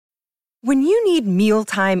When you need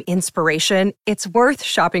mealtime inspiration, it's worth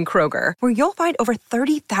shopping Kroger, where you'll find over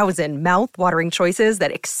 30,000 mouth-watering choices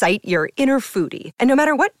that excite your inner foodie. And no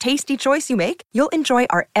matter what tasty choice you make, you'll enjoy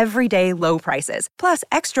our everyday low prices, plus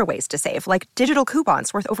extra ways to save, like digital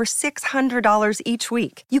coupons worth over $600 each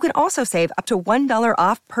week. You can also save up to $1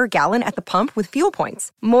 off per gallon at the pump with fuel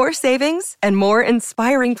points. More savings and more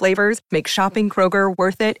inspiring flavors make shopping Kroger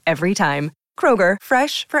worth it every time. Kroger,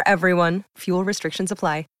 fresh for everyone. Fuel restrictions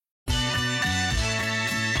apply.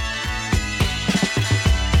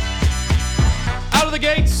 The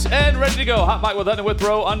gates and ready to go. Hot Mike with Hutton and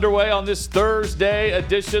Withrow underway on this Thursday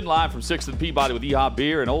edition, live from 6th and Peabody with EHOP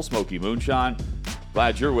Beer and Old Smoky Moonshine.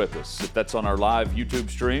 Glad you're with us. If that's on our live YouTube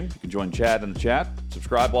stream, you can join Chad in the chat.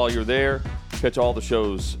 Subscribe while you're there. Catch all the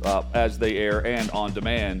shows as they air and on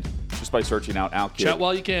demand just by searching out Outkick. Chat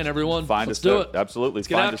while you can, everyone. Let's do it. Absolutely. Let's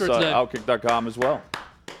get Find after us it today. Outkick.com as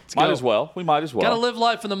well. We might as well. Got to live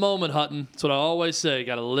life in the moment, Hutton. That's what I always say.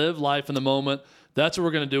 Got to live life in the moment. That's what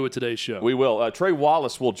we're going to do with today's show. We will. Trey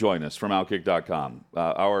Wallace will join us from Outkick.com.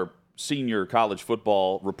 Our senior college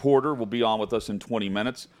football reporter will be on with us in 20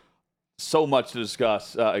 minutes. So much to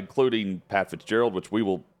discuss, including Pat Fitzgerald, which we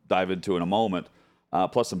will dive into in a moment,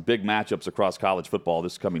 plus some big matchups across college football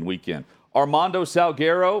this coming weekend. Armando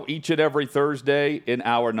Salguero, each and every Thursday in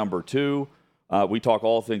hour number 2. We talk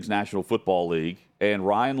all things National Football League, and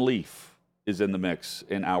Ryan Leaf is in the mix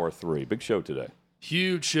in hour 3. Big show today.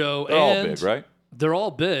 Huge show. They're all big, right? They're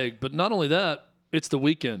all big, but not only that, it's the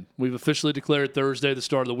weekend. We've officially declared Thursday the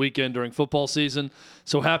start of the weekend during football season.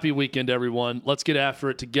 So happy weekend, everyone. Let's get after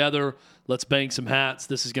it together. Let's bang some hats.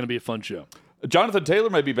 This is going to be a fun show. Jonathan Taylor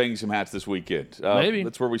may be banging some hats this weekend. Maybe.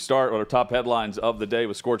 That's where we start on our top headlines of the day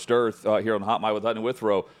with Scorched Earth here on Hot Mike with Hutton and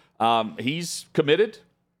Withrow. He's committed.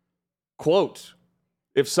 Quote,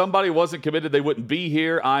 if somebody wasn't committed, they wouldn't be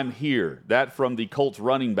here. I'm here. That from the Colts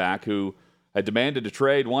running back who had demanded a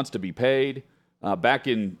trade, wants to be paid. Back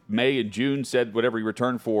in May and June, said whatever he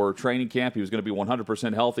returned for training camp, he was going to be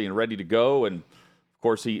 100% healthy and ready to go. And, of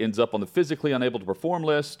course, he ends up on the physically unable to perform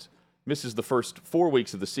list, misses the first 4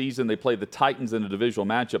 weeks of the season. They play the Titans in a divisional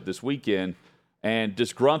matchup this weekend, and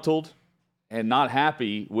disgruntled and not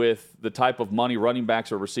happy with the type of money running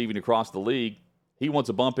backs are receiving across the league. He wants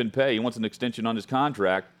a bump in pay. He wants an extension on his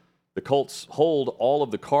contract. The Colts hold all of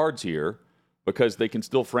the cards here, because they can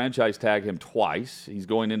still franchise tag him twice. He's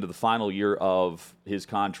going into the final year of his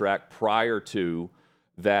contract prior to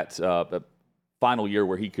that final year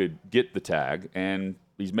where he could get the tag, and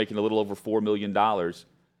he's making a little over $4 million.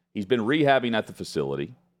 He's been rehabbing at the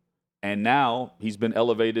facility, and now he's been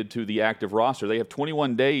elevated to the active roster. They have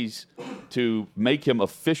 21 days to make him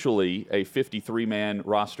officially a 53-man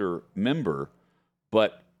roster member,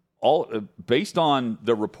 but based on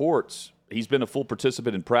the reports, he's been a full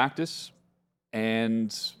participant in practice,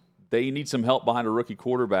 and they need some help behind a rookie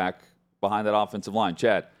quarterback behind that offensive line.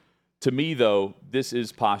 Chad, to me, though, this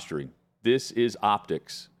is posturing. This is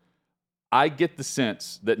optics. I get the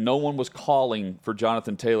sense that no one was calling for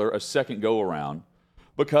Jonathan Taylor a second go-around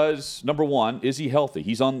because, number one, is he healthy?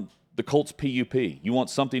 He's on the Colts PUP. You want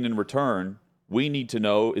something in return. We need to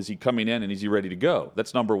know, is he coming in and is he ready to go?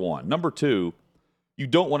 That's number one. Number two, you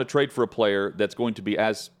don't want to trade for a player that's going to be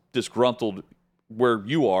as disgruntled where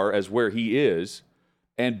you are as where he is,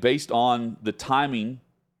 and based on the timing,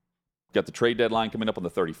 got the trade deadline coming up on the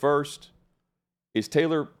 31st. Is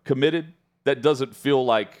Taylor committed? That doesn't feel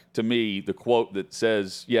like, to me, the quote that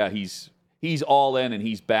says, yeah, he's all in and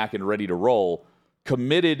he's back and ready to roll.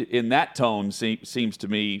 Committed in that tone seems to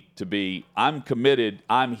me to be, I'm committed,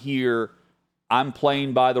 I'm here, I'm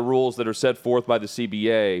playing by the rules that are set forth by the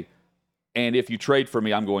CBA, and if you trade for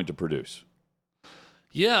me, I'm going to produce.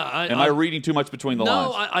 Yeah, Am I reading too much between the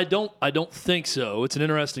lines? No, I don't think so. It's an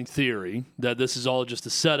interesting theory that this is all just a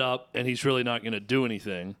setup, and he's really not going to do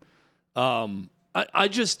anything. I'm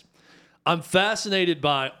fascinated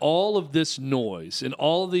by all of this noise and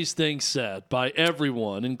all of these things said by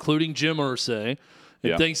everyone, including Jim Irsay,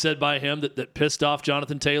 and things said by him that pissed off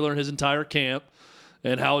Jonathan Taylor and his entire camp,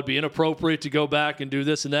 and how it would be inappropriate to go back and do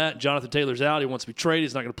this and that. Jonathan Taylor's out. He wants to be traded.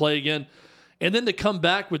 He's not going to play again. And then to come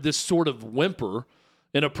back with this sort of whimper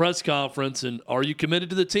in a press conference, and are you committed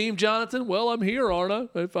to the team, Jonathan? Well, I'm here, aren't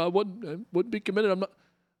I? If I wouldn't be committed, I'm not.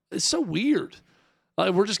 It's so weird.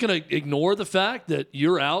 We're just going to ignore the fact that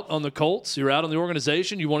you're out on the Colts, you're out on the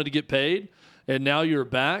organization, you wanted to get paid, and now you're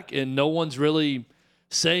back, and no one's really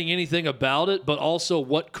saying anything about it, but also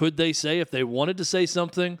what could they say if they wanted to say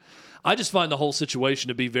something? I just find the whole situation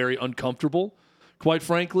to be very uncomfortable. quite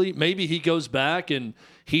frankly. Maybe he goes back and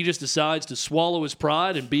he just decides to swallow his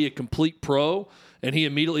pride and be a complete pro, and he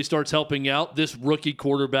immediately starts helping out this rookie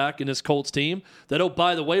quarterback in this Colts team that, oh,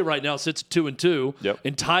 by the way, right now sits 2-2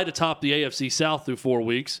 and tied atop the AFC South through 4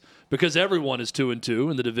 weeks because everyone is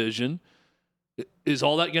 2-2 in the division. Is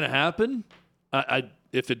all that going to happen?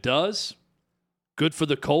 If it does, good for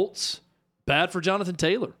the Colts, bad for Jonathan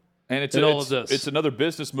Taylor. And it's another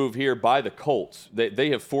business move here by the Colts.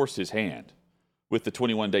 They have forced his hand with the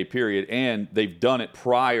 21-day period, and they've done it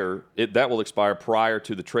prior. That will expire prior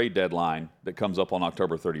to the trade deadline that comes up on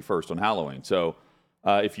October 31st on Halloween. So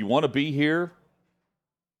if you want to be here,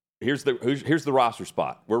 here's the roster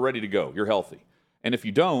spot. We're ready to go. You're healthy. And if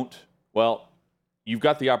you don't, well, you've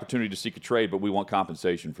got the opportunity to seek a trade, but we want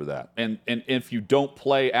compensation for that. And if you don't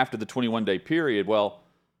play after the 21-day period, well,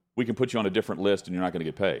 we can put you on a different list and you're not going to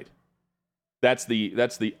get paid. That's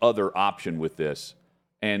the other option with this.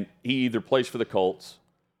 And he either plays for the Colts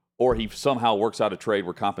or he somehow works out a trade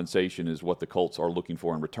where compensation is what the Colts are looking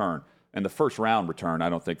for in return. And the first-round return,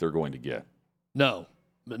 I don't think they're going to get. No,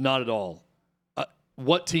 not at all.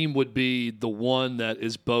 What team would be the one that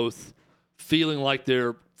is both feeling like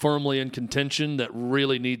they're firmly in contention that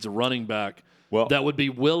really needs a running back that would be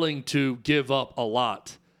willing to give up a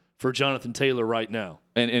lot for Jonathan Taylor right now?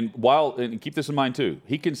 And keep this in mind too,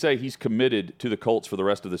 he can say he's committed to the Colts for the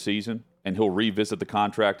rest of the season and he'll revisit the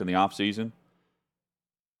contract in the offseason.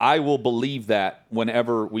 I will believe that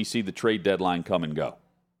whenever we see the trade deadline come and go.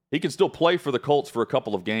 He can still play for the Colts for a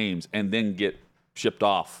couple of games and then get shipped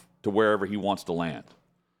off to wherever he wants to land.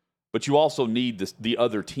 But you also need the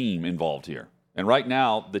other team involved here. And right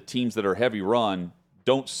now, the teams that are heavy run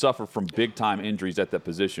don't suffer from big-time injuries at that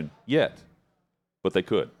position yet, but they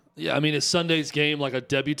could. Yeah, I mean, is Sunday's game like a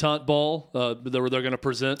debutante ball where they're going to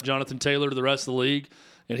present Jonathan Taylor to the rest of the league,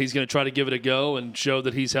 and he's going to try to give it a go and show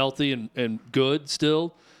that he's healthy and good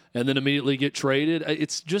still, and then immediately get traded?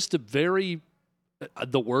 It's just a very –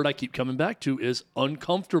 the word I keep coming back to is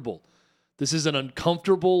uncomfortable. This is an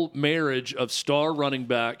uncomfortable marriage of star running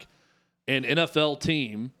back and NFL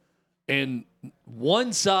team, and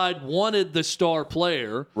one side wanted the star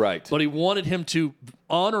player, right? But he wanted him to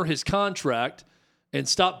honor his contract and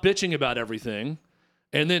stop bitching about everything.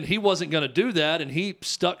 And then he wasn't going to do that, and he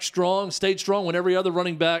stayed strong when every other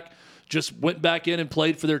running back just went back in and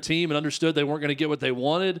played for their team and understood they weren't going to get what they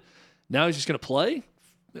wanted. Now he's just going to play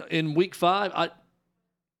in Week 5.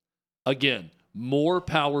 Again, more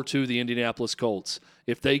power to the Indianapolis Colts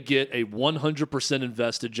if they get a 100%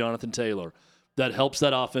 invested Jonathan Taylor that helps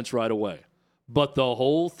that offense right away. But the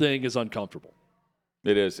whole thing is uncomfortable.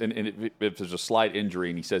 It is. And if there's a slight injury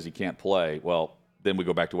and he says he can't play, well, then we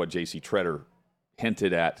go back to what J.C. Tretter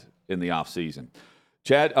hinted at in the offseason.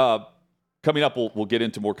 Chad, coming up, we'll get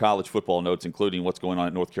into more college football notes, including what's going on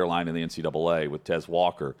at North Carolina and the NCAA with Tez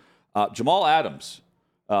Walker. Jamal Adams,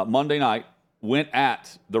 Monday night, went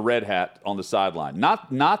at the red hat on the sideline.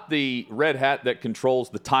 Not the red hat that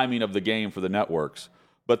controls the timing of the game for the networks,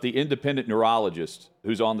 but the independent neurologist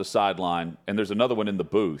who's on the sideline, and there's another one in the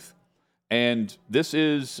booth. And this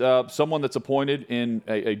is someone that's appointed in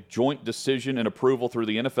a joint decision and approval through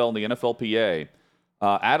the NFL and the NFLPA.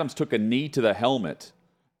 Adams took a knee to the helmet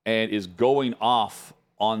and is going off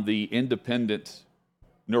on the independent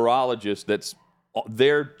neurologist that's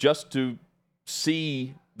there just to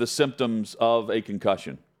see the symptoms of a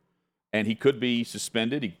concussion. And he could be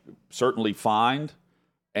suspended. He certainly fined.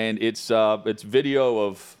 And it's video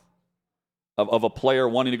of a player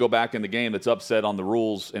wanting to go back in the game that's upset on the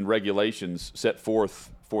rules and regulations set forth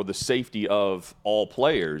for the safety of all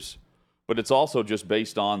players. But it's also just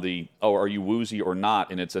based on are you woozy or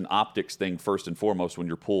not? And it's an optics thing first and foremost when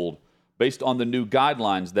you're pulled, based on the new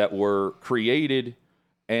guidelines that were created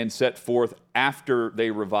and set forth after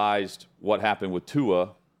they revised what happened with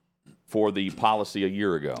Tua for the policy a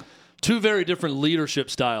year ago. Two very different leadership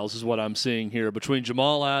styles is what I'm seeing here between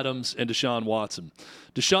Jamal Adams and Deshaun Watson.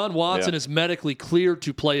 Deshaun Watson is medically cleared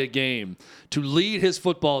to play a game, to lead his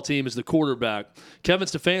football team as the quarterback. Kevin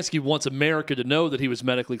Stefanski wants America to know that he was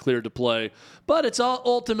medically cleared to play, but it's all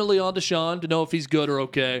ultimately on Deshaun to know if he's good or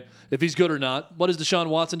okay, if he's good or not. What does Deshaun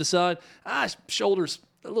Watson decide? Shoulder's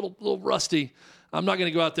a little rusty. I'm not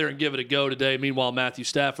going to go out there and give it a go today. Meanwhile, Matthew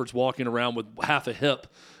Stafford's walking around with half a hip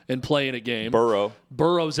and playing a game.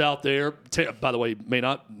 Burrow's out there. By the way, may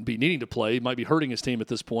not be needing to play. He might be hurting his team at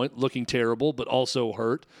this point, looking terrible, but also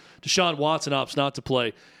hurt. Deshaun Watson opts not to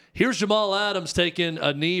play. Here's Jamal Adams taking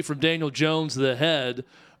a knee from Daniel Jones to the head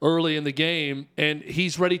early in the game, and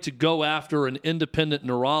he's ready to go after an independent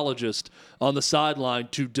neurologist on the sideline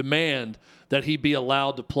to demand that he be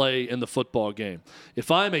allowed to play in the football game.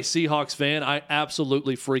 If I'm a Seahawks fan, I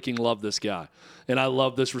absolutely freaking love this guy. And I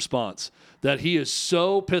love this response, that he is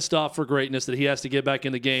so pissed off for greatness that he has to get back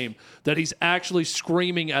in the game, that he's actually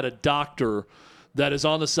screaming at a doctor that is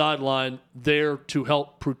on the sideline there to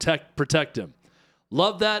help protect him.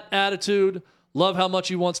 Love that attitude. Love how much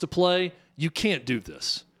he wants to play. You can't do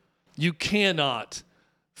this. You cannot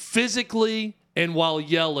physically and while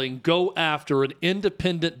yelling go after an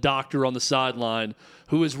independent doctor on the sideline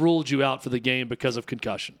who has ruled you out for the game because of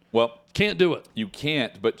concussion. Well, can't do it. You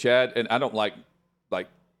can't, but Chad, and I don't like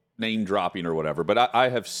name dropping or whatever, but I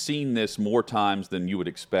have seen this more times than you would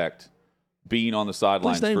expect being on the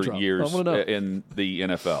sidelines for years in the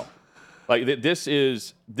NFL. Like this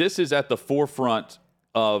is at the forefront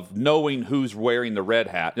of knowing who's wearing the red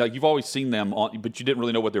hat. Like you've always seen them on, but you didn't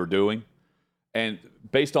really know what they were doing. And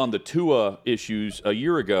based on the Tua issues a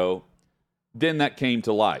year ago, then that came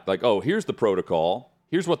to light. Like, oh, here's the protocol.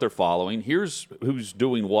 Here's what they're following. Here's who's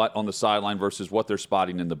doing what on the sideline versus what they're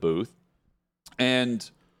spotting in the booth. And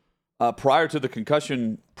prior to the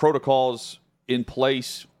concussion protocols in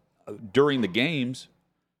place during the games,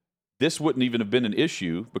 this wouldn't even have been an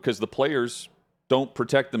issue because the players don't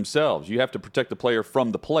protect themselves. You have to protect the player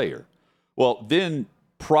from the player. Well, then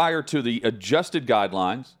prior to the adjusted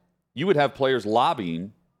guidelines, you would have players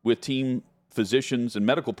lobbying with team physicians and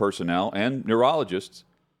medical personnel and neurologists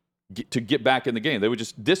to get back in the game.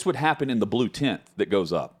 This would happen in the blue tent that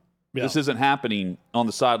goes up. Yeah. This isn't happening on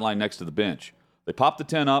the sideline next to the bench. They pop the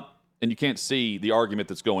tent up, and you can't see the argument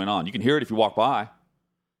that's going on. You can hear it if you walk by.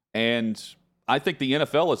 And I think the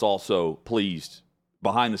NFL is also pleased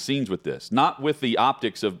behind the scenes with this. Not with the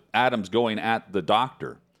optics of Adams going at the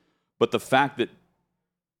doctor, but the fact that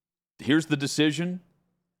here's the decision,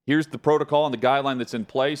 here's the protocol and the guideline that's in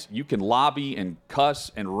place. You can lobby and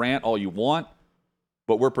cuss and rant all you want,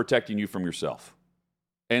 but we're protecting you from yourself.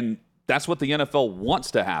 And that's what the NFL wants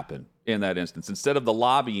to happen in that instance. Instead of the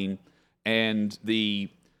lobbying and the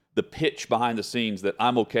pitch behind the scenes that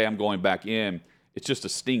I'm okay, I'm going back in, it's just a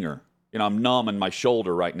stinger. I'm numb in my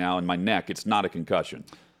shoulder right now and my neck. It's not a concussion.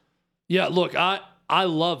 Yeah, look, I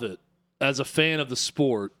love it as a fan of the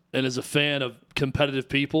sport and as a fan of competitive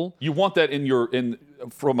people. You want that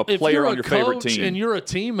from a player on your favorite team. And you're a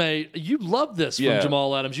teammate, you love this from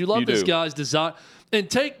Jamal Adams. You love this guy's desire. And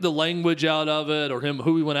take the language out of it or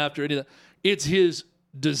who he went after, any of that. It's his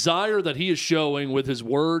desire that he is showing with his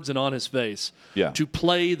words and on his face to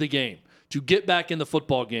play the game, to get back in the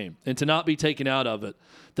football game and to not be taken out of it,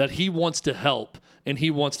 that he wants to help and he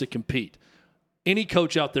wants to compete. Any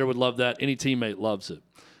coach out there would love that. Any teammate loves it.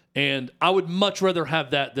 And I would much rather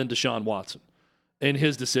have that than Deshaun Watson in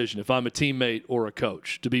his decision if I'm a teammate or a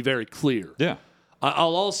coach, to be very clear. Yeah.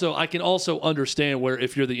 I can also understand where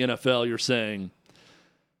if you're the NFL, you're saying,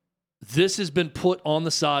 this has been put on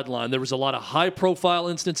the sideline. There was a lot of high-profile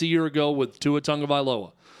instance a year ago with Tua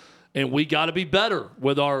Tagovailoa. And we got to be better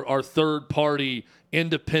with our third-party,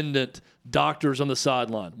 independent doctors on the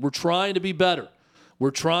sideline. We're trying to be better. We're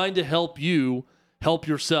trying to help you help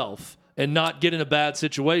yourself and not get in a bad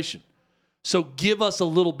situation. So give us a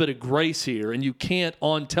little bit of grace here, and you can't,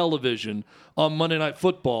 on television, on Monday Night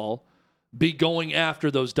Football, be going after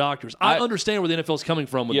those doctors. I understand where the NFL is coming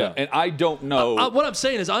from with that. And I don't know. What I'm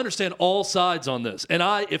saying is I understand all sides on this. And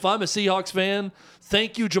if I'm a Seahawks fan,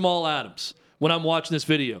 thank you, Jamal Adams, when I'm watching this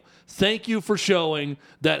video. Thank you for showing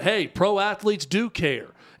that, hey, pro athletes do care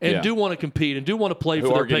and do want to compete and do want to play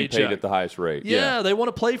for their paycheck. Paid at the highest rate. Yeah, they want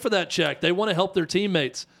to play for that check. They want to help their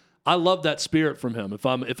teammates. I love that spirit from him. If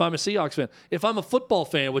I'm a Seahawks fan. If I'm a football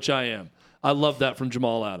fan, which I am, I love that from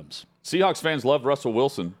Jamal Adams. Seahawks fans love Russell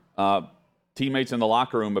Wilson. Teammates in the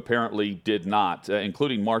locker room apparently did not,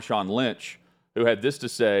 including Marshawn Lynch, who had this to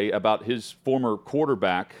say about his former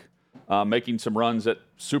quarterback making some runs at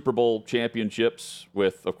Super Bowl championships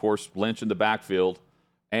with, of course, Lynch in the backfield,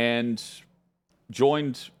 and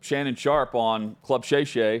joined Shannon Sharp on Club Shay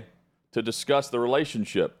Shay to discuss the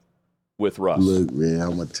relationship with Russ. Look, man,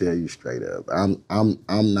 I'm gonna tell you straight up. I'm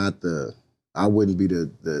not I wouldn't be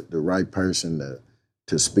the right person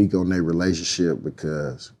to speak on their relationship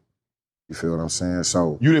because. You feel what I'm saying?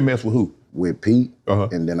 So you didn't mess with who? With Pete.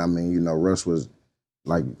 And then, Russ was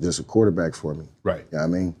like just a quarterback for me. Right. You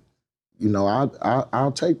know what I mean?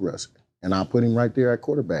 I'll take Russ and I'll put him right there at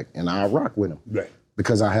quarterback and I'll rock with him. Right.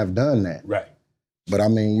 Because I have done that. Right. But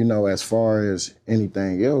as far as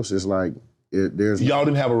anything else, it's like there's y'all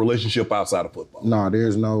didn't have a relationship outside of football. No,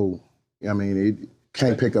 there's no. It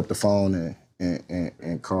can't pick up the phone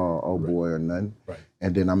and call old boy or nothing. Right.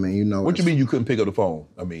 And then What you mean you couldn't pick up the phone?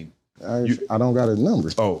 I don't got his number.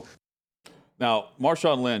 Oh. Now,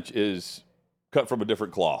 Marshawn Lynch is cut from a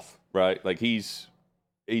different cloth. right? Like he's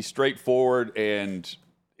straightforward and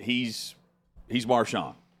he's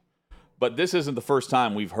Marshawn. But this isn't the first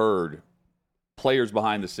time we've heard players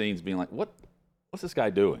behind the scenes being like, what's this guy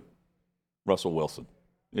doing? Russell Wilson.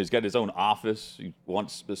 He's got his own office. He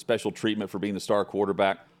wants special treatment for being the star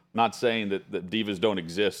quarterback. Not saying that divas don't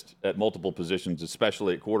exist at multiple positions,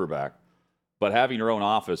 especially at quarterback. But having your own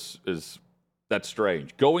office that's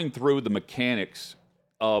strange. Going through the mechanics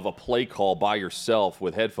of a play call by yourself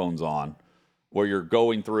with headphones on, where you're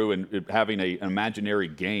going through and having an imaginary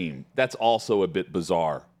game, that's also a bit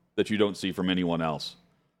bizarre that you don't see from anyone else.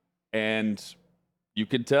 And you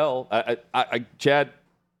can tell, Chad,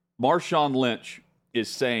 Marshawn Lynch is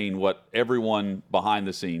saying what everyone behind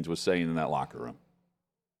the scenes was saying in that locker room.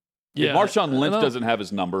 Yeah, if Marshawn Lynch doesn't have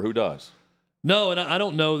his number, who does? No, and I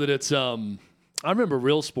don't know that it's I remember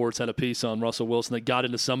Real Sports had a piece on Russell Wilson that got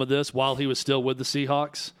into some of this while he was still with the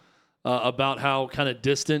Seahawks about how kind of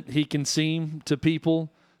distant he can seem to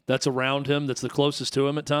people that's around him, that's the closest to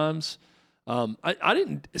him at times. I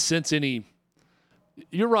didn't sense any.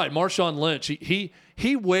 You're right, Marshawn Lynch.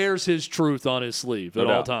 He wears his truth on his sleeve at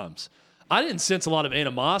all times. I didn't sense a lot of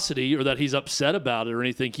animosity or that he's upset about it or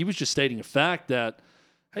anything. He was just stating a fact that,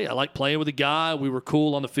 hey, I like playing with a guy. We were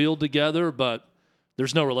cool on the field together, but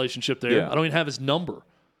there's no relationship there. Yeah. I don't even have his number,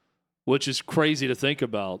 which is crazy to think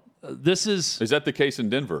about. Is that the case in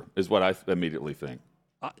Denver? Is what I immediately think.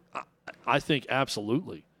 I think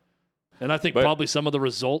absolutely. And I think probably some of the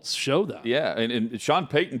results show that. Yeah, and Sean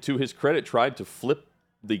Payton, to his credit, tried to flip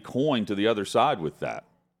the coin to the other side with that.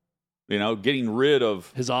 You know, getting rid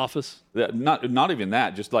of his office. Not even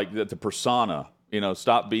that, just like the persona. You know,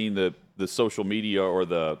 stop being the social media or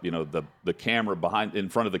the camera in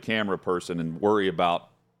front of the camera person and worry about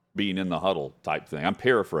being in the huddle type thing. I'm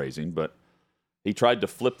paraphrasing, but he tried to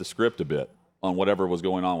flip the script a bit on whatever was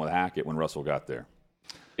going on with Hackett when Russell got there.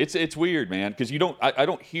 It's weird, man, because I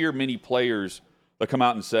don't hear many players that come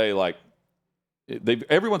out and say like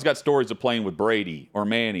everyone's got stories of playing with Brady or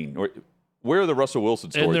Manning or where are the Russell Wilson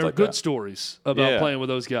stories? And they're like good that? stories about playing with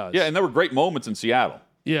those guys. Yeah, and there were great moments in Seattle.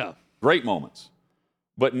 Yeah, great moments,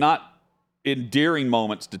 but not endearing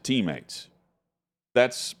moments to teammates.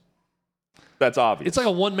 That's obvious. It's like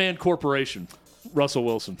a one-man corporation. Russell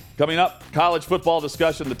Wilson. Coming up, college football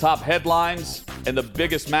discussion, the top headlines, and the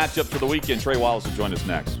biggest matchup for the weekend. Trey Wallace will join us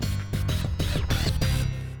next.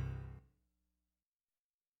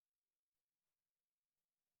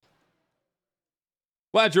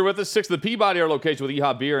 Glad you're with us. 6th of the Peabody, our location with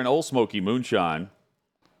Yeehaw Beer and Old Smoky Moonshine.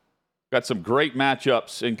 Got some great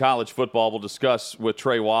matchups in college football we'll discuss with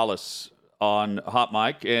Trey Wallace on Hot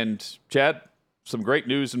Mic. And Chad, some great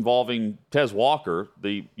news involving Tez Walker,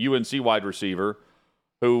 the UNC wide receiver,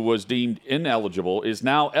 who was deemed ineligible, is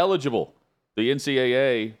now eligible. The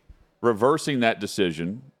NCAA reversing that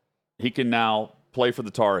decision. He can now play for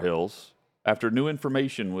the Tar Heels after new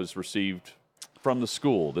information was received from the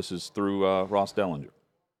school. This is through Ross Dellinger.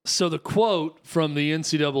 So the quote from the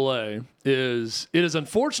NCAA is, "It is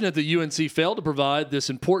unfortunate that UNC failed to provide this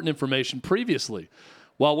important information previously.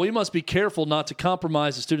 While we must be careful not to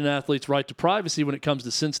compromise the student-athlete's right to privacy when it comes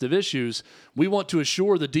to sensitive issues, we want to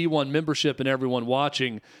assure the D1 membership and everyone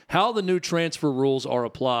watching how the new transfer rules are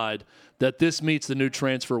applied, that this meets the new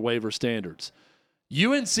transfer waiver standards.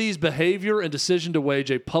 UNC's behavior and decision to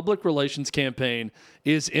wage a public relations campaign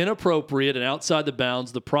is inappropriate and outside the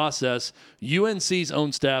bounds of the process UNC's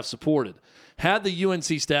own staff supported. Had the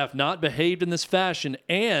UNC staff not behaved in this fashion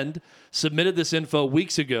and submitted this info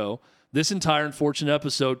weeks ago, this entire unfortunate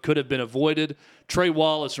episode could have been avoided." Trey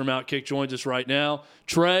Wallace from Outkick joins us right now.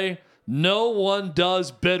 Trey, no one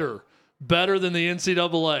does better than the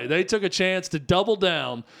NCAA. They took a chance to double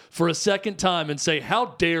down for a second time and say, how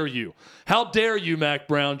dare you? How dare you, Mac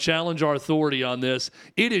Brown, challenge our authority on this?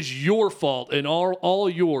 It is your fault and all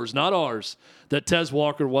yours, not ours, that Tez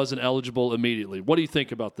Walker wasn't eligible immediately. What do you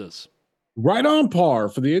think about this? Right on par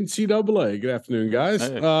for the NCAA. Good afternoon, guys.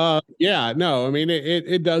 Hey. I mean,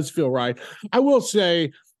 it does feel right. I will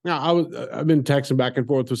say, now I've been texting back and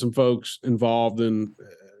forth with some folks involved in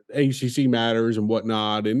ACC matters and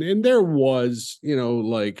whatnot, and there was,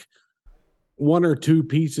 like one or two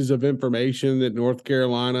pieces of information that North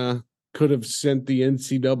Carolina could have sent the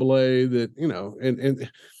NCAA that, and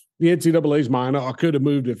the NCAA's mind, I could have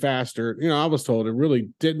moved it faster. I was told it really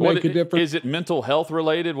didn't make a difference. Is it mental health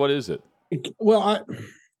related? What is it?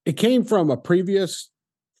 It came from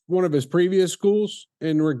one of his previous schools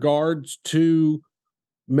in regards to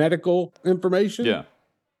medical information. Yeah.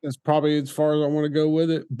 That's probably as far as I want to go with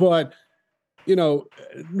it. But,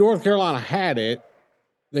 North Carolina had it.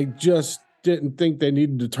 They just didn't think they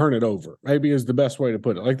needed to turn it over, maybe is the best way to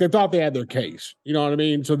put it. Like they thought they had their case. You know what I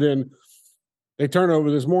mean? So then they turn over,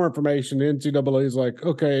 there's more information. The NCAA is like,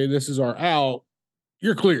 okay, this is our out.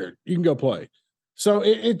 You're cleared. You can go play. So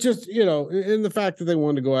it just, in the fact that they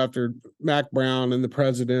wanted to go after Mac Brown and the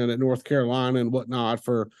president at North Carolina and whatnot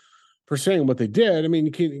for saying what they did. I mean,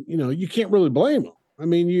 you can't really blame them. I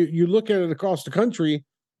mean, you look at it across the country,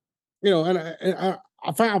 and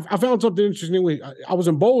I found something interesting. I was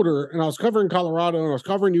in Boulder and I was covering Colorado and I was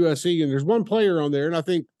covering USC, and there's one player on there, and I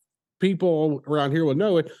think people around here would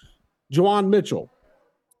know it. Juwan Mitchell,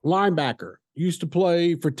 linebacker, used to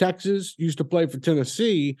play for Texas, used to play for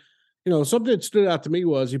Tennessee. Something that stood out to me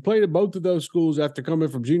was he played at both of those schools after coming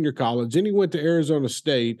from junior college. Then he went to Arizona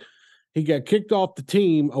State. He got kicked off the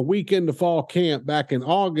team a week into fall camp back in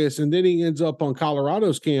August, and then he ends up on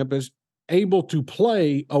Colorado's campus, able to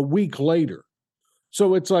play a week later.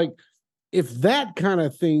 So it's like, if that kind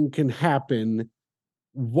of thing can happen,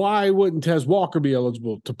 why wouldn't Tez Walker be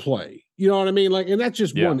eligible to play? You know what I mean? Like, and that's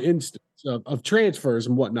just one instance of transfers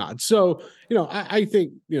and whatnot. So, I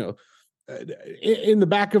think, in the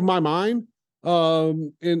back of my mind,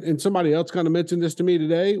 and somebody else kind of mentioned this to me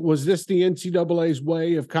today, was this the NCAA's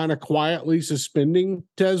way of kind of quietly suspending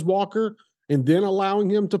Tez Walker and then allowing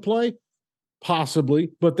him to play?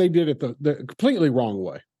 Possibly, but they did it the completely wrong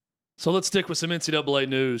way. So let's stick with some NCAA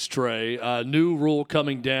news, Trey. New rule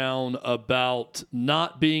coming down about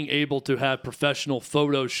not being able to have professional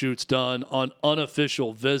photo shoots done on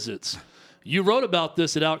unofficial visits. You wrote about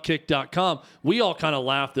this at Outkick.com. We all kind of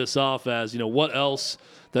laughed this off as, what else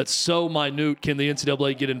that's so minute can the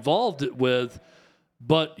NCAA get involved with?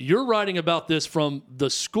 But you're writing about this from the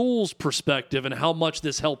school's perspective and how much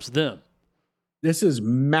this helps them. This is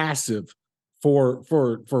massive for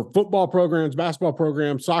football programs, basketball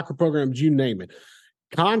programs, soccer programs, you name it.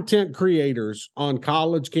 Content creators on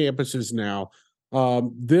college campuses now.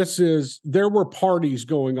 There were parties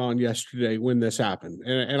going on yesterday when this happened.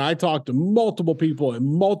 And I talked to multiple people at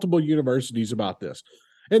multiple universities about this.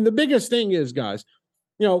 And the biggest thing is, guys,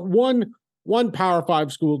 one Power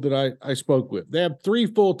 5 school that I spoke with, they have 3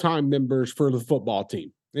 full-time members for the football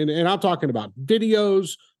team. And I'm talking about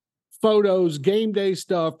videos, photos, game day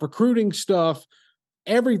stuff, recruiting stuff,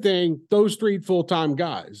 everything, those 3 full-time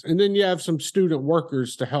guys. And then you have some student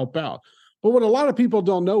workers to help out. But what a lot of people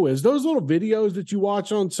don't know is those little videos that you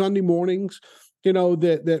watch on Sunday mornings,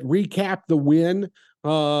 that recap the win.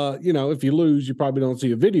 If you lose, you probably don't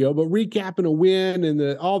see a video, but recapping a win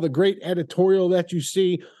and all the great editorial that you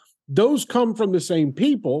see, those come from the same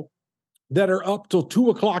people that are up till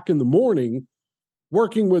 2:00 in the morning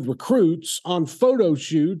working with recruits on photo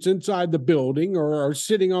shoots inside the building or are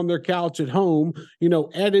sitting on their couch at home,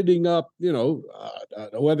 editing up,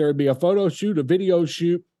 whether it be a photo shoot, a video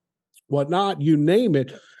shoot, whatnot, you name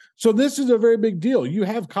it. So this is a very big deal. You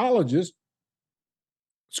have colleges,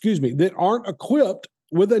 that aren't equipped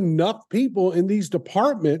with enough people in these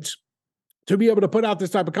departments to be able to put out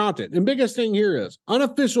this type of content. And biggest thing here is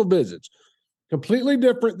unofficial visits, completely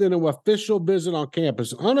different than an official visit on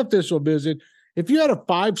campus. Unofficial visit, if you had a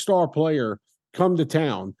 5-star player come to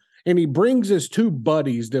town and he brings his 2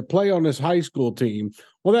 buddies that play on his high school team,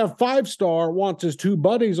 well, that 5-star wants his 2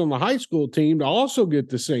 buddies on the high school team to also get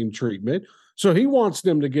the same treatment. So he wants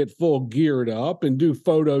them to get full geared up and do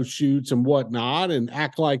photo shoots and whatnot and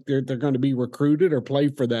act like they're going to be recruited or play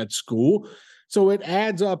for that school. So it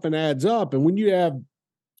adds up and adds up. And when you have,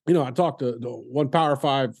 I talked to the one Power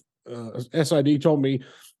 5 SID told me,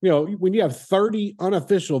 when you have 30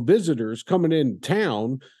 unofficial visitors coming in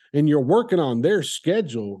town and you're working on their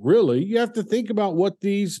schedule, really, you have to think about what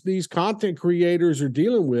these content creators are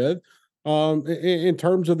dealing with in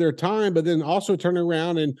terms of their time, but then also turning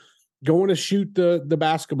around and going to shoot the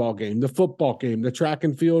basketball game, the football game, the track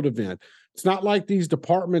and field event. It's not like these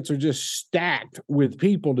departments are just stacked with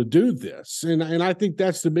people to do this. And I think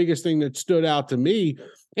that's the biggest thing that stood out to me,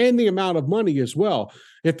 and the amount of money as well.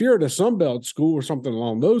 If you're at a Sunbelt school or something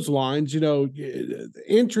along those lines,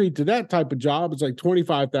 entry to that type of job is like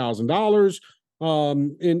 $25,000.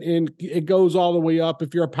 And it goes all the way up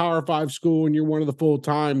if you're a Power 5 school and you're one of the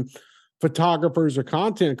full-time photographers or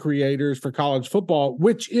content creators for college football,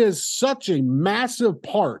 which is such a massive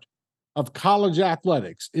part of college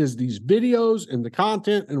athletics, is these videos and the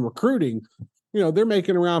content and recruiting. They're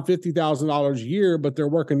making around $50,000 a year, but they're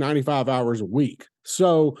working 95 hours a week.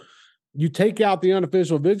 So you take out the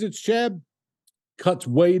unofficial visits, Chad, cuts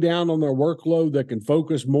way down on their workload that can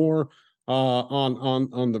focus more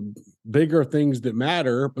on the bigger things that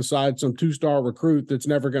matter, besides some 2-star recruit that's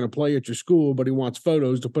never going to play at your school, but he wants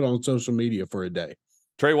photos to put on social media for a day.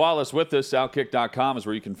 Trey Wallace with us. Outkick.com is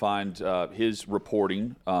where you can find his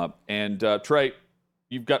reporting. Trey,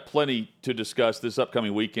 you've got plenty to discuss this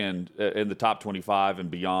upcoming weekend in the top 25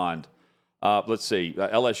 and beyond. Let's see.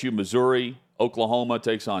 LSU, Missouri, Oklahoma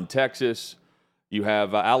takes on Texas. You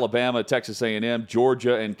have Alabama, Texas A&M,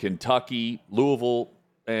 Georgia, and Kentucky, Louisville,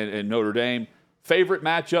 and Notre Dame. Favorite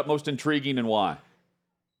matchup, most intriguing, and why?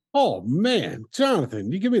 Oh, man,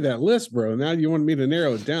 Jonathan, you give me that list, bro. Now you want me to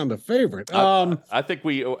narrow it down to favorite. I think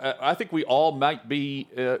we all might be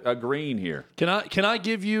agreeing here. Can I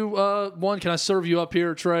give you one? Can I serve you up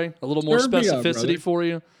here, Trey? A little more specificity for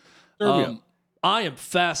you. I am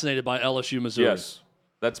fascinated by LSU, Missouri. Yes,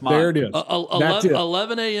 that's mine. There it is.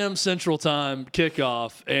 11 a.m. Central Time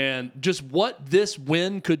kickoff, and just what this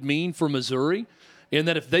win could mean for Missouri, in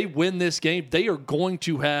that if they win this game, they are going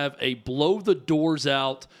to have a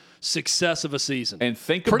blow-the-doors-out success of a season. And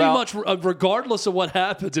pretty much regardless of what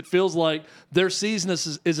happens, it feels like their season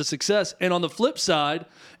is a success. And on the flip side,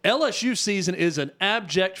 LSU season is an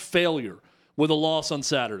abject failure with a loss on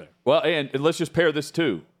Saturday. Well, and let's just pair this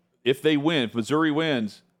too. If they win, if Missouri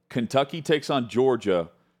wins, Kentucky takes on Georgia,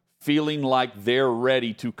 feeling like they're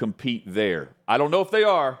ready to compete there. I don't know if they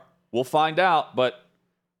are. We'll find out, but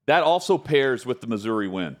that also pairs with the Missouri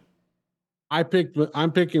win. I'm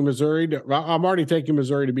picking Missouri. I'm already taking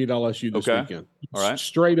Missouri to beat LSU this weekend. All right.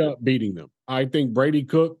 Straight up beating them. I think Brady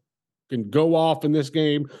Cook can go off in this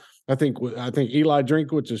game. I think Eli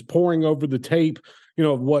Drinkwitz is pouring over the tape,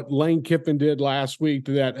 of what Lane Kiffin did last week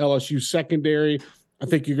to that LSU secondary. I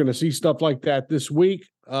think you're going to see stuff like that this week.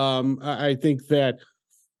 I think that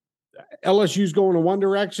LSU's going in one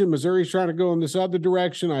direction. Missouri's trying to go in this other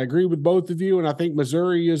direction. I agree with both of you, and I think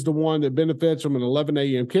Missouri is the one that benefits from an 11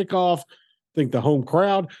 a.m. kickoff. I think the home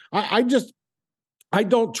crowd. I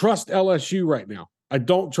don't trust LSU right now. I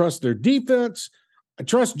don't trust their defense. I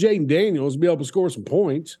trust Jaden Daniels to be able to score some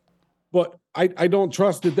points, but I don't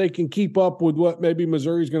trust that they can keep up with what maybe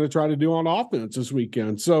Missouri's going to try to do on offense this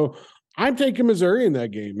weekend. So I'm taking Missouri in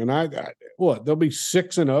that game, and they'll be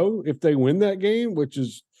 6-0 if they win that game, which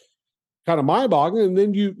is kind of mind-boggling. And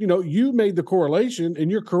then you made the correlation,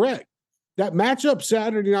 and you're correct. That matchup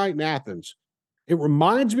Saturday night in Athens, it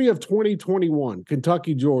reminds me of 2021,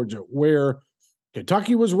 Kentucky, Georgia, where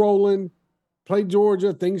Kentucky was rolling, played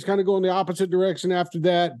Georgia, things kind of go in the opposite direction after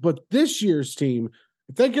that. But this year's team,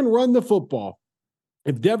 if they can run the football,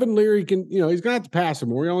 if Devin Leary can, he's going to have to pass him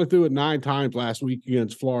more. He only threw it 9 times last week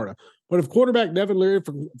against Florida. But if quarterback Devin Leary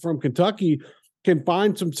from Kentucky can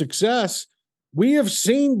find some success, we have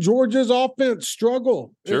seen Georgia's offense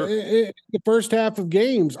struggle in the first half of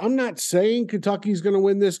games. I'm not saying Kentucky's going to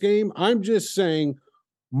win this game. I'm just saying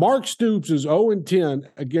Mark Stoops is 0-10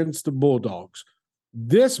 against the Bulldogs.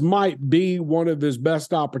 This might be one of his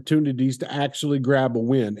best opportunities to actually grab a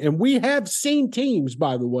win. And we have seen teams,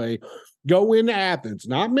 by the way, go into Athens,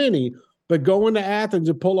 not many, but go into Athens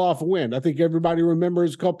and pull off a win. I think everybody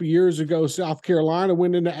remembers a couple years ago, South Carolina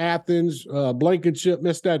went into Athens. Blankenship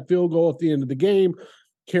missed that field goal at the end of the game.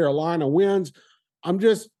 Carolina wins. I'm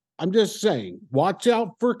just saying, watch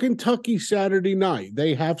out for Kentucky Saturday night.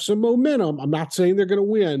 They have some momentum. I'm not saying they're going to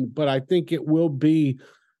win, but I think it will be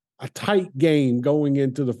a tight game going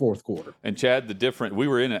into the fourth quarter. And Chad, we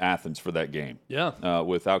were in Athens for that game. Yeah.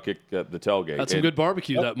 With Outkick the tailgate. Had some good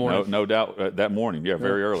barbecue that morning. No doubt that morning. Yeah,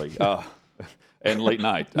 very early. And late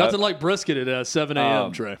night. Nothing like brisket at 7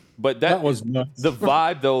 a.m., Trey. But that was nuts. The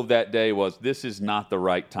vibe, though, that day was this is not the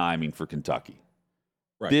right timing for Kentucky.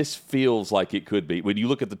 Right. This feels like it could be. When you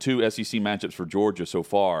look at the 2 SEC matchups for Georgia so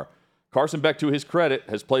far, Carson Beck, to his credit,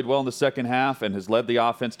 has played well in the second half and has led the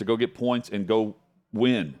offense to go get points and go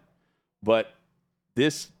win. But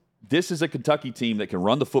this is a Kentucky team that can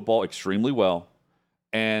run the football extremely well,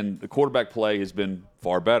 and the quarterback play has been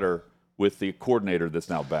far better with the coordinator that's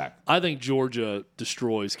now back. I think Georgia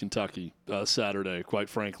destroys Kentucky Saturday, quite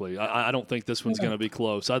frankly. I don't think this one's going to be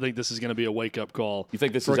close. I think this is going to be a wake-up call. You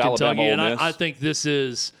think this for is Kentucky, Alabama, Ole Miss? And I think this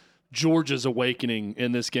is Georgia's awakening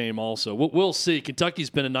in this game also. We'll see.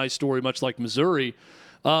 Kentucky's been a nice story, much like Missouri.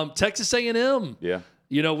 Texas A&M. Yeah.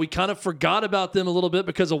 We kind of forgot about them a little bit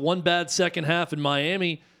because of one bad second half in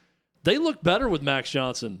Miami. They look better with Max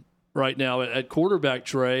Johnson right now at quarterback,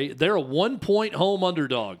 Trey. They're a 1-point home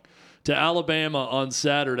underdog to Alabama on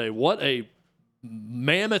Saturday. What a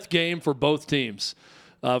mammoth game for both teams.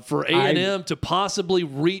 For A&M to possibly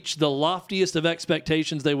reach the loftiest of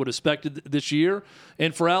expectations they would have expected this year,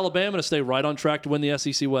 and for Alabama to stay right on track to win the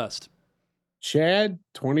SEC West. Chad,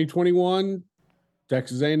 2021,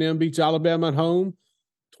 Texas A&M beats Alabama at home.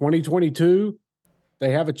 2022, they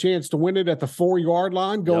have a chance to win it at the 4-yard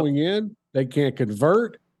line going in. They can't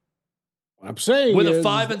convert. I'm saying with a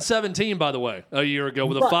 5-7 team, by the way, a year ago,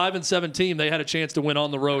 with a right. 5-7 team, they had a chance to win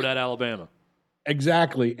on the road at Alabama.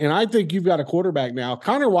 Exactly. And I think you've got a quarterback now.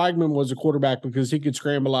 Connor Weigman was a quarterback because he could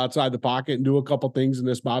scramble outside the pocket and do a couple things in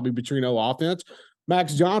this Bobby Petrino offense.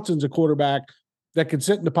 Max Johnson's a quarterback that can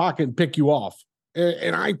sit in the pocket and pick you off.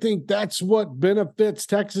 And I think that's what benefits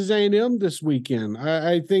Texas A&M this weekend.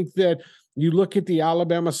 I think that you look at the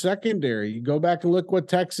Alabama secondary, you go back and look what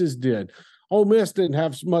Texas did. Ole Miss didn't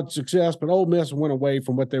have much success, but Ole Miss went away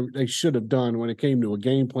from what they should have done when it came to a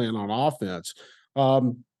game plan on offense.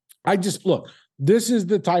 Look, this is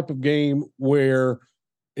the type of game where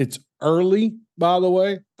it's early, by the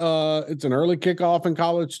way. It's an early kickoff in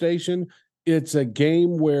College Station. It's a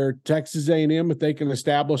game where Texas A&M, if they can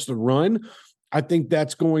establish the run, I think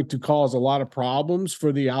that's going to cause a lot of problems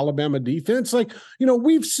for the Alabama defense.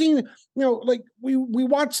 We've seen, we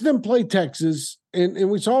watched them play Texas, and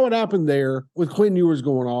we saw what happened there with Quinn Ewers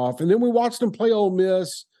going off. And then we watched them play Ole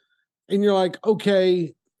Miss, and you're like,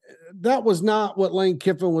 okay, that was not what Lane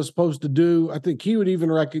Kiffin was supposed to do. I think he would even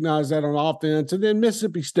recognize that on offense. And then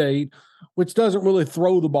Mississippi State, which doesn't really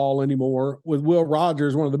throw the ball anymore, with Will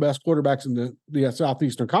Rogers, one of the best quarterbacks in the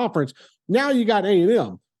Southeastern Conference. Now you got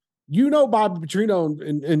A&M. Bobby Petrino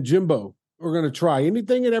and Jimbo are going to try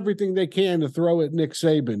anything and everything they can to throw at Nick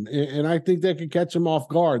Saban, and I think they could catch him off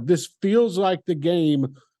guard. This feels like the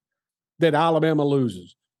game that Alabama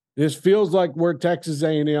loses. This feels like where Texas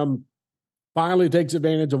A&M finally takes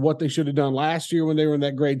advantage of what they should have done last year when they were in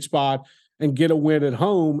that great spot and get a win at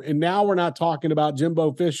home. And now we're not talking about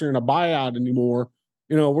Jimbo Fisher and a buyout anymore.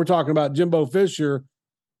 We're talking about Jimbo Fisher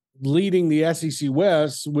leading the SEC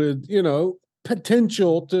West with,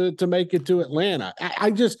 potential to make it to Atlanta.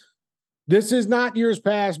 This is not years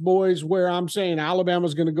past, boys, where I'm saying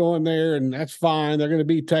Alabama's going to go in there and that's fine. They're going to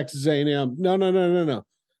beat Texas A&M. No.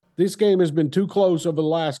 This game has been too close over the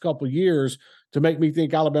last couple of years to make me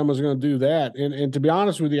think Alabama's going to do that. And to be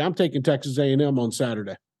honest with you, I'm taking Texas A&M on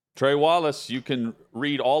Saturday. Trey Wallace, you can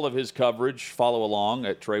read all of his coverage. Follow along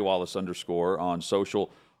at Trey Wallace _ on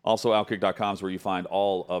social. Also, Outkick.com is where you find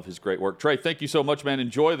all of his great work. Trey, thank you so much, man.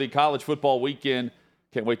 Enjoy the college football weekend.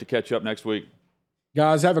 Can't wait to catch up next week.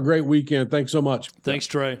 Guys, have a great weekend. Thanks so much. Thanks,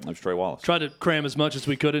 Trey. I'm Trey Wallace. Tried to cram as much as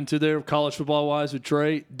we could into there, college football-wise, with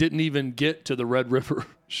Trey. Didn't even get to the Red River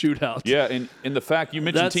shootout. Yeah, and the fact you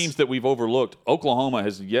mentioned teams that we've overlooked, Oklahoma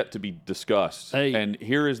has yet to be discussed. Hey, and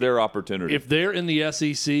here is their opportunity. If they're in the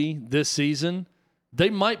SEC this season, they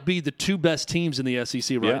might be the two best teams in the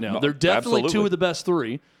SEC right now. They're definitely two of the best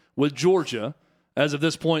three, with Georgia as of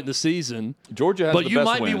this point in the season. Georgia has the best wins.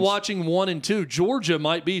 But you might be watching 1 and 2. Georgia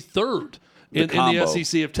might be third in the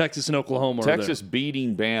SEC if Texas and Oklahoma are there. Texas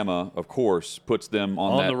beating Bama, of course, puts them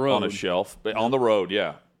on a shelf. On the road,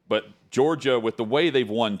 yeah. But Georgia, with the way they've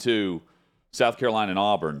won too, South Carolina and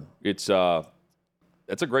Auburn, that's a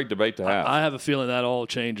great debate to have. I have a feeling that all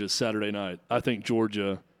changes Saturday night. I think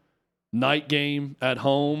Georgia, night game at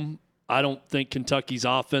home. I don't think Kentucky's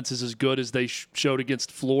offense is as good as they showed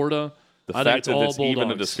against Florida. The fact that it's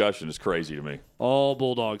even a discussion is crazy to me. All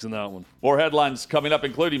Bulldogs in that one. More headlines coming up,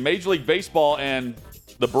 including Major League Baseball and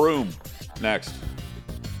the broom next.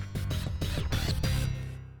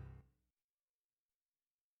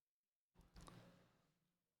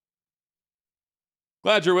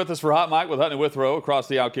 Glad you're with us for Hot Mic with Hutton and Withrow across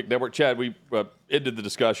the Outkick Network. Chad, we ended the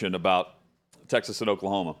discussion about Texas and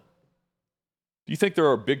Oklahoma. Do you think there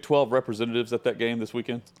are Big 12 representatives at that game this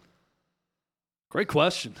weekend? Great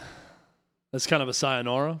question. That's kind of a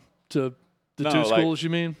sayonara to the two schools, you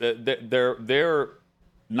mean? Their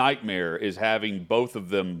nightmare is having both of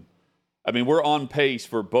them. I mean, we're on pace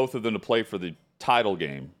for both of them to play for the title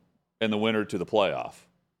game and the winner to the playoff.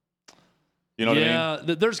 You know what I mean?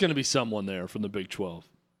 Yeah, there's going to be someone there from the Big 12,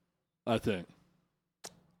 I think.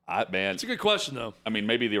 Man, it's a good question, though. I mean,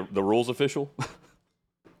 maybe the rules official?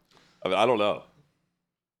 I don't know.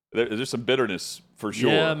 There's some bitterness for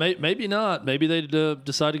sure. Yeah, maybe not. Maybe they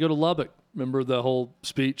decide to go to Lubbock. Remember the whole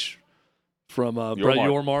speech from Brett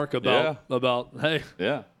Yormark about hey,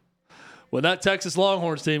 when that Texas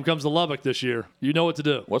Longhorns team comes to Lubbock this year, you know what to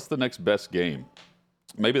do. What's the next best game?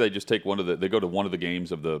 Maybe they just take they go to one of the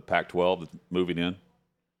games of the Pac-12 that's moving in.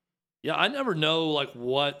 Yeah, I never know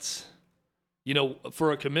what,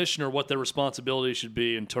 for a commissioner, what their responsibility should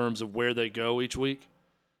be in terms of where they go each week.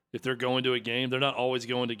 If they're going to a game, they're not always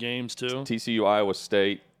going to games too. TCU, Iowa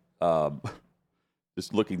State.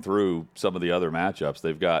 Just looking through some of the other matchups,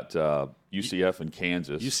 they've got UCF and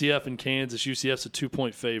Kansas. UCF's a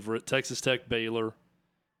 2-point favorite. Texas Tech, Baylor,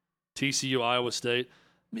 TCU, Iowa State.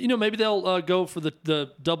 maybe they'll go for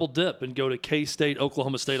the double dip and go to K-State,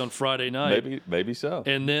 Oklahoma State on Friday night. Maybe so.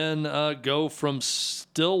 And then go from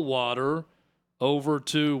Stillwater over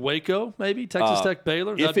to Waco, maybe Texas Tech,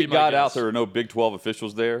 Baylor. If it got out there are no Big 12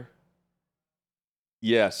 officials there,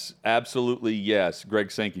 yes, absolutely yes.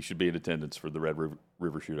 Greg Sankey should be in attendance for the Red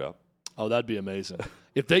River Shootout. Oh, that'd be amazing.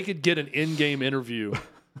 If they could get an in-game interview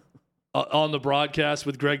on the broadcast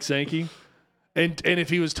with Greg Sankey, and if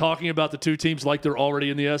he was talking about the two teams like they're already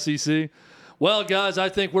in the SEC, well, guys, I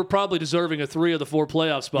think we're probably deserving of 3 of the 4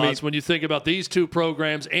 playoff spots when you think about these 2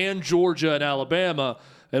 programs and Georgia and Alabama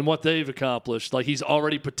and what they've accomplished. Like, he's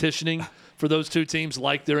already petitioning for those 2 teams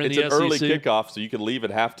like they're in the SEC. It's an early kickoff, so you can leave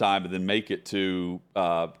at halftime and then make it to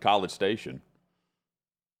College Station.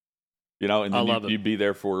 And then you'd be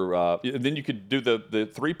there for then you could do the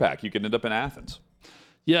 3-pack. You could end up in Athens.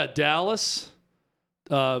 Yeah, Dallas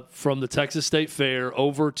from the Texas State Fair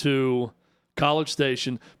over to College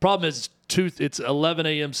Station. Problem is it's 11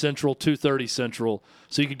 a.m. Central, 2:30 Central,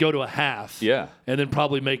 so you could go to a half. Yeah. And then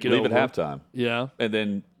probably make it leave over. at halftime. Yeah. And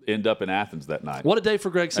then end up in Athens that night. What a day for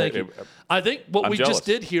Greg Sankey. I think what I'm we jealous. just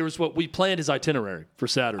did here is what we planned his itinerary for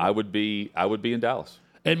Saturday. I would be in Dallas.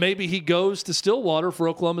 And maybe he goes to Stillwater for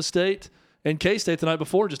Oklahoma State and K-State the night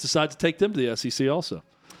before, just decides to take them to the SEC also.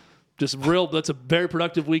 That's a very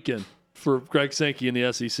productive weekend for Greg Sankey in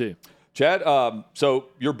the SEC. Chad, so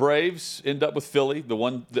your Braves end up with Philly, the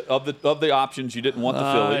one of the options you didn't want the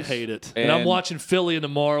Phillies. I hate it. And I'm watching Philly and the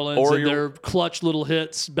Marlins and their clutch little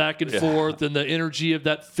hits back and forth and the energy of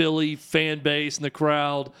that Philly fan base and the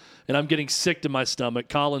crowd, and I'm getting sick to my stomach.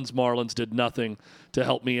 Collins Marlins did nothing to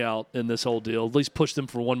help me out in this whole deal. At least push them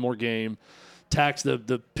for one more game, tax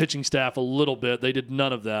the pitching staff a little bit. They did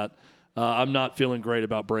none of that. I'm not feeling great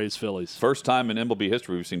about Braves Phillies. First time in MLB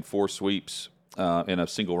history we've seen 4 sweeps in a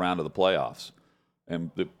single round of the playoffs.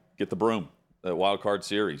 And get the broom, the wild card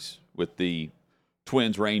series with the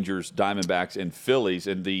Twins, Rangers, Diamondbacks, and Phillies.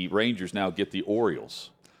 And the Rangers now get the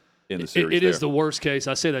Orioles in the series. It is the worst case.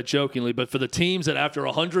 I say that jokingly. But for the teams that after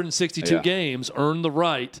 162 games earned the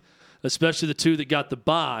right, especially the 2 that got the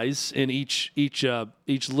byes in each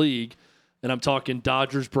league, and I'm talking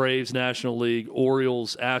Dodgers, Braves, National League,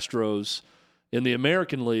 Orioles, Astros in the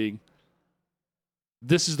American League,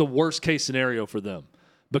 this is the worst case scenario for them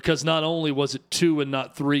because not only was it 2 and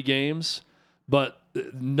not 3 games, but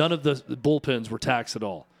none of the bullpens were taxed at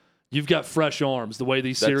all. You've got fresh arms the way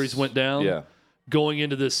these series went down going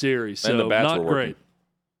into this series. So and the bats not were great.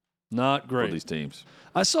 Not great. For these teams.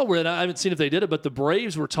 I saw where, and I haven't seen if they did it, but the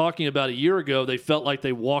Braves were talking about a year ago. They felt like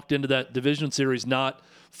they walked into that division series not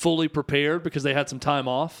fully prepared because they had some time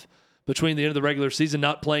off between the end of the regular season,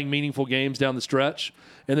 not playing meaningful games down the stretch,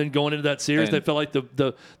 and then going into that series, they felt like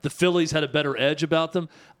the Phillies had a better edge about them.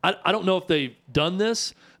 I don't know if they've done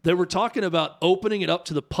this. They were talking about opening it up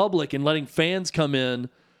to the public and letting fans come in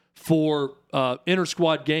for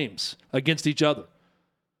inter-squad games against each other.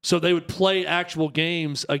 So they would play actual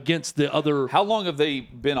games against the other. How long have they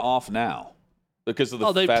been off now? Because of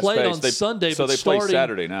the they fast played pace. on Sunday, so but they play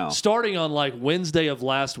Saturday now. Starting on like Wednesday of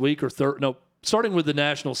last week starting with the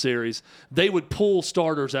National Series, they would pull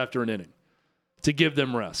starters after an inning to give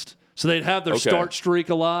them rest. So they'd have their start streak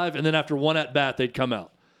alive, and then after one at-bat, they'd come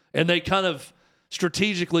out. And they kind of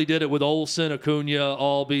strategically did it with Olsen, Acuna,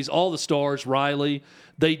 Albies, all the stars, Riley.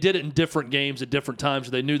 They did it in different games at different times.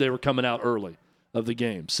 They knew they were coming out early of the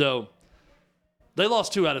game. So they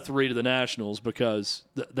lost 2 out of 3 to the Nationals because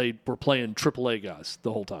they were playing AAA guys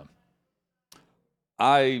the whole time.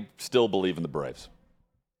 I still believe in the Braves.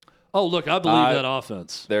 Oh, look, I believe that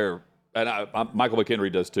offense. Michael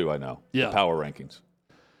McHenry does too, I know. Yeah. The power rankings.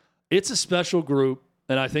 It's a special group,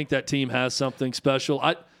 and I think that team has something special.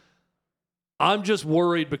 I'm just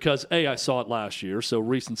worried because, I saw it last year, so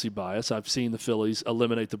recency bias. I've seen the Phillies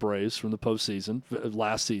eliminate the Braves from the postseason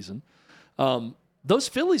last season. Those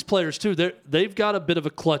Phillies players, too, they've got a bit of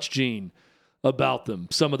a clutch gene about them,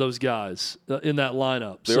 some of those guys in that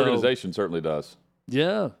lineup. The organization certainly does.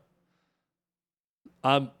 Yeah.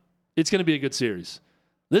 It's going to be a good series.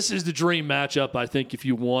 This is the dream matchup, I think, if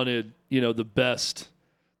you wanted,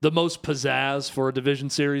 the most pizzazz for a division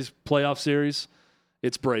series, playoff series,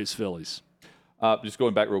 it's Braves-Phillies. Just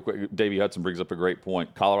going back real quick, Davey Hudson brings up a great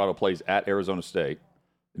point. Colorado plays at Arizona State,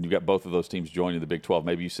 and you've got both of those teams joining the Big 12.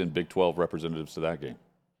 Maybe you send Big 12 representatives to that game.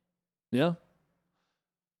 Yeah.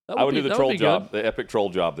 I would do the troll job, the epic troll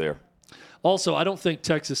job there. Also, I don't think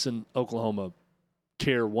Texas and Oklahoma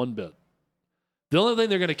care one bit. The only thing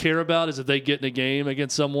they're going to care about is if they get in a game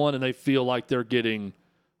against someone and they feel like they're getting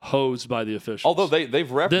hosed by the officials. Although they've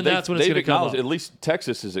that's when it's going to come up. At least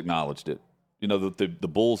Texas has acknowledged it. The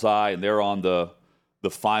bullseye, and they're on the the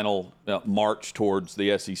final march towards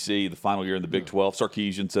the SEC, the final year in the Big 12.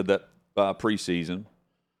 Sarkisian said that preseason.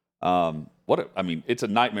 It's a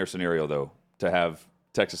nightmare scenario, though, to have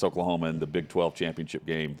Texas, Oklahoma in the Big 12 championship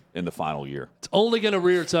game in the final year. It's only going to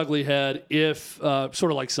rear its ugly head if, sort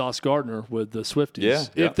of like Sauce Gardner with the Swifties,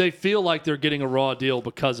 if they feel like they're getting a raw deal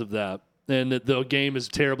because of that, and that the game is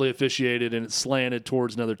terribly officiated and it's slanted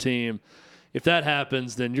towards another team. If that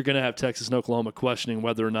happens, then you're going to have Texas and Oklahoma questioning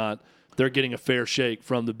whether or not they're getting a fair shake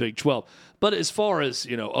from the Big 12. But as far as,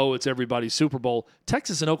 it's everybody's Super Bowl,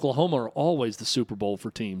 Texas and Oklahoma are always the Super Bowl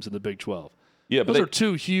for teams in the Big 12. Yeah, those are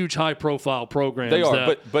two huge, high-profile programs. They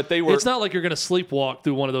are, but they were. It's not like you're going to sleepwalk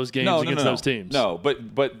through one of those games against those teams. No, but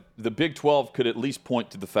the Big 12 could at least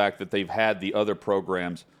point to the fact that they've had the other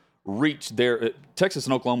programs reach their. Texas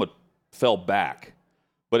and Oklahoma fell back,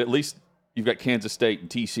 but at least you've got Kansas State and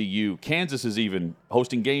TCU. Kansas is even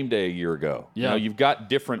hosting game day a year ago. Yeah. You've got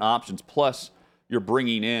different options. Plus, you're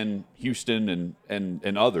bringing in Houston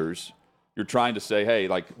and others. You're trying to say, hey,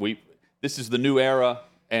 this is the new era.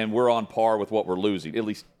 And we're on par with what we're losing, at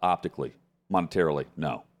least optically, monetarily.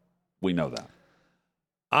 No, we know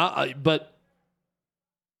that. But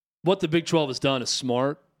what the Big 12 has done is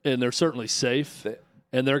smart, and they're certainly safe,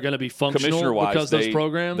 and they're going to be functional because those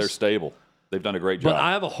programs. They're stable. They've done a great job. But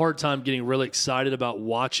I have a hard time getting really excited about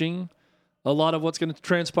watching a lot of what's going to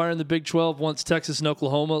transpire in the Big 12 once Texas and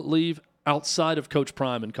Oklahoma leave, outside of Coach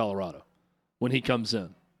Prime in Colorado when he comes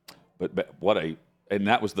in. But and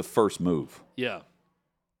that was the first move. Yeah.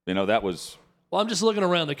 That was. Well, I'm just looking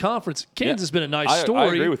around the conference. Kansas has been a nice story. I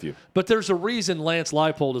agree with you. But there's a reason Lance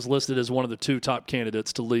Leipold is listed as one of the 2 top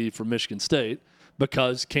candidates to leave from Michigan State,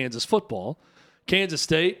 because Kansas football. Kansas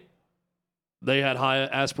State, they had high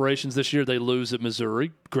aspirations this year. They lose at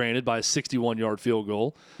Missouri, granted by a 61-yard field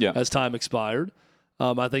goal as time expired.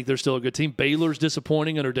 I think they're still a good team. Baylor's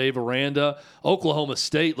disappointing under Dave Aranda. Oklahoma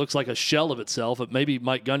State looks like a shell of itself. Maybe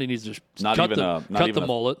Mike Gundy needs to cut the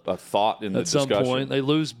mullet. A thought in the discussion. At some point. They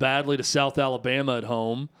lose badly to South Alabama at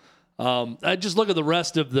home. I just look at the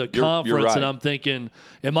rest of the conference, you're right. And I'm thinking,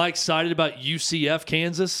 am I excited about UCF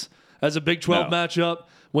Kansas as a Big 12 matchup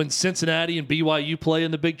when Cincinnati and BYU play in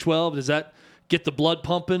the Big 12? Does that get the blood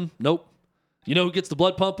pumping? Nope. You know who gets the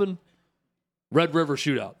blood pumping? Red River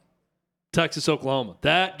Shootout. Texas, Oklahoma.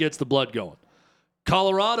 That gets the blood going.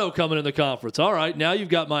 Colorado coming in the conference. All right, now you've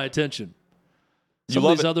got my attention. Some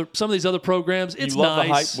of these other programs, it's nice. You love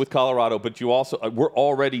the hype with Colorado, but you also we're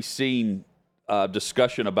already seeing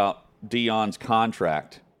discussion about Deion's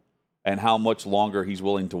contract and how much longer he's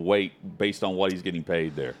willing to wait based on what he's getting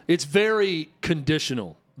paid there. It's very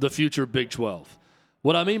conditional, the future Big 12.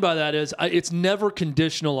 What I mean by that is it's never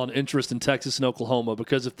conditional on interest in Texas and Oklahoma,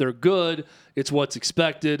 because if they're good, it's what's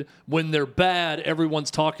expected. When they're bad, everyone's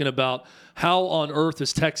talking about how on earth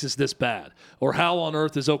is Texas this bad, or how on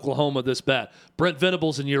earth is Oklahoma this bad. Brent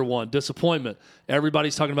Venables in year 1, disappointment.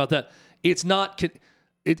 Everybody's talking about that. It's not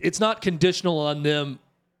conditional on them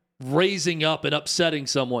raising up and upsetting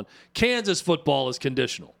someone. Kansas football is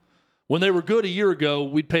conditional. When they were good a year ago,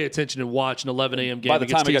 we'd pay attention and watch an 11 a.m. game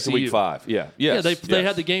against TCU. By the time it got to week 5, they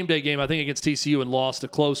had the game day game, I think, against TCU and lost a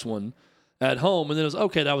close one at home. And then it was,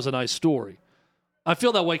 okay, that was a nice story. I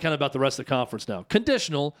feel that way kind of about the rest of the conference now.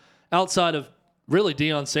 Conditional outside of really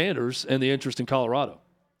Deion Sanders and the interest in Colorado.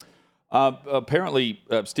 Apparently,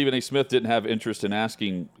 Stephen A. Smith didn't have interest in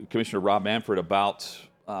asking Commissioner Rob Manfred about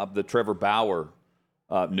the Trevor Bauer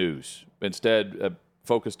news. Instead,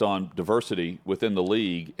 focused on diversity within the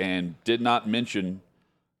league and did not mention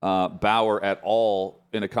Bauer at all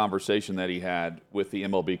in a conversation that he had with the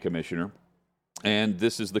MLB commissioner. And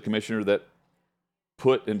this is the commissioner that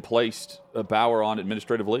put and placed Bauer on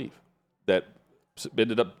administrative leave that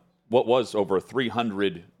ended up what was over a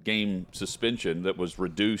 300-game suspension that was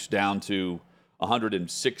reduced down to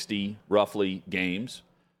 160, roughly, games.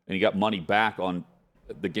 And he got money back on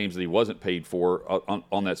the games that he wasn't paid for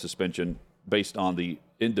on that suspension based on the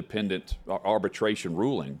independent arbitration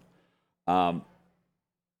ruling.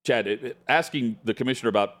 Chad, asking the commissioner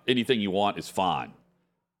about anything you want is fine.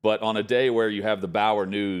 But on a day where you have the Bauer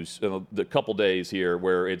news, the couple days here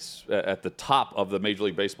where it's at the top of the Major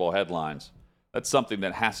League Baseball headlines, that's something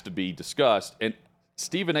that has to be discussed. And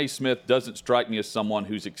Stephen A. Smith doesn't strike me as someone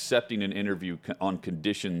who's accepting an interview on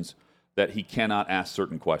conditions that he cannot ask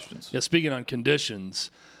certain questions. Yeah, speaking on conditions,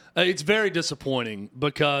 it's very disappointing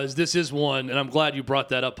because this is one, and I'm glad you brought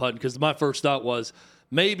that up, Hutton, because my first thought was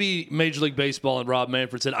maybe Major League Baseball and Rob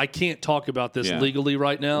Manfred said, I can't talk about this legally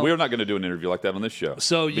right now. We're not going to do an interview like that on this show.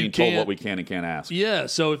 So being told what we can and can't ask. Yeah,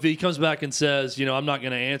 so if he comes back and says, I'm not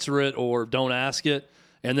going to answer it or don't ask it,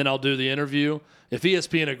 and then I'll do the interview, if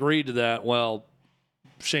ESPN agreed to that, well,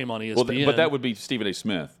 shame on ESPN. Well, but that would be Stephen A.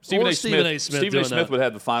 Smith. Stephen A. Smith would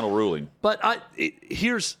have the final ruling. But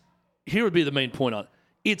here would be the main point on it.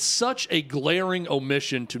 It's such a glaring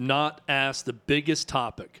omission to not ask the biggest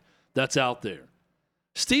topic that's out there.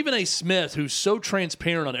 Stephen A. Smith, who's so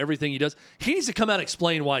transparent on everything he does, he needs to come out and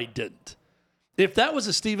explain why he didn't. If that was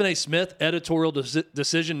a Stephen A. Smith editorial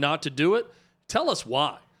decision not to do it, tell us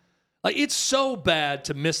why. Like, it's so bad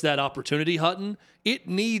to miss that opportunity, Hutton. It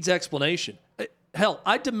needs explanation. Hell,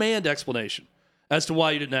 I demand explanation as to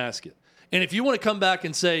why you didn't ask it. And if you want to come back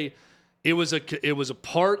and say it was a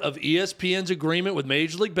part of ESPN's agreement with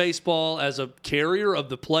Major League Baseball as a carrier of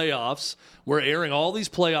the playoffs, we're airing all these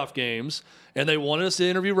playoff games, and they wanted us to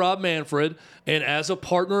interview Rob Manfred, and as a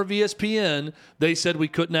partner of ESPN, they said we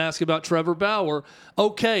couldn't ask about Trevor Bauer.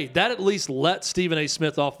 Okay, that at least let Stephen A.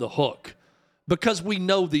 Smith off the hook, because we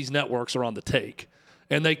know these networks are on the take,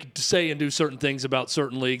 and they can say and do certain things about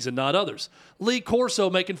certain leagues and not others. Lee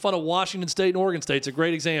Corso making fun of Washington State and Oregon State is a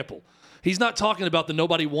great example. He's not talking about the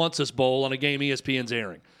Nobody Wants Us Bowl on a game ESPN's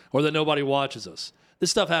airing, or that nobody watches us.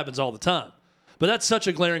 This stuff happens all the time. But that's such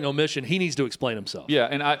a glaring omission. He needs to explain himself. Yeah,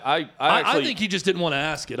 and I think he just didn't want to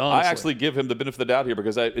ask it, honestly. I actually give him the benefit of the doubt here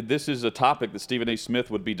because this is a topic that Stephen A.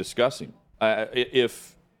 Smith would be discussing.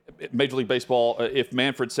 If Major League Baseball, if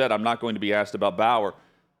Manfred said, I'm not going to be asked about Bauer,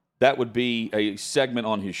 that would be a segment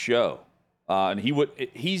on his show. And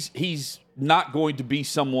he's not going to be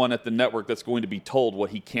someone at the network that's going to be told what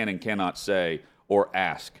he can and cannot say or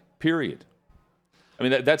ask, period. I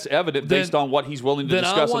mean, that's evident based on what he's willing to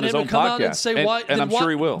discuss on his own podcast. And I'm sure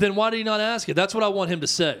he will. Then why did he not ask it? That's what I want him to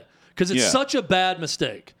say. Because it's such a bad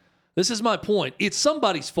mistake. This is my point. It's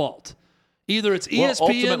somebody's fault. Either it's ESPN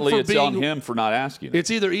ultimately it's on him for not asking it. It's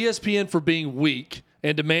either ESPN for being weak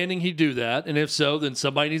and demanding he do that, and if so, then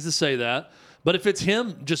somebody needs to say that. But if it's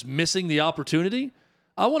him just missing the opportunity,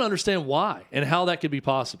 I want to understand why and how that could be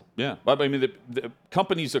possible. Yeah. I mean, the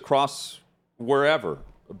companies across wherever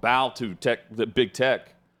bow to the big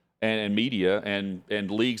tech and media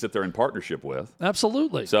and leagues that they're in partnership with.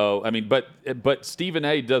 Absolutely. So, I mean, but Stephen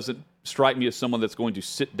A. doesn't strike me as someone that's going to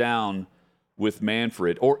sit down with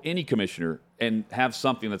Manfred or any commissioner and have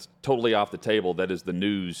something that's totally off the table that is the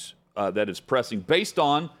news that is pressing based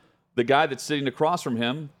on the guy that's sitting across from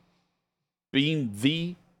him being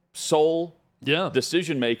the sole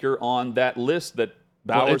decision maker on that list that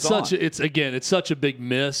Bauer's on. It's such a big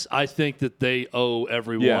miss. I think that they owe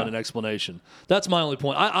everyone an explanation. That's my only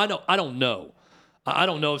point. I don't know. I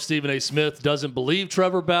don't know if Stephen A. Smith doesn't believe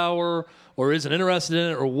Trevor Bauer or isn't interested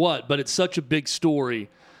in it or what, but it's such a big story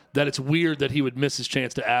that it's weird that he would miss his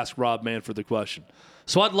chance to ask Rob Manfred the question.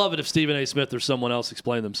 So I'd love it if Stephen A. Smith or someone else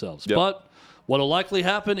explained themselves. Yep. But what will likely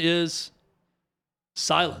happen is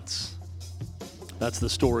silence. That's the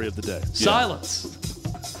story of the day. Yeah. Silence.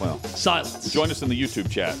 Well, silence. Join us in the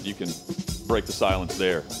YouTube chat. You can break the silence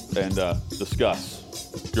there and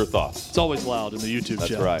discuss your thoughts. It's always loud in the YouTube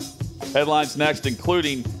chat. That's right. Headlines next,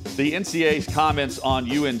 including the NCAA's comments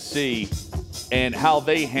on UNC and how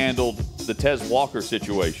they handled the Tez Walker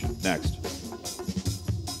situation. Next.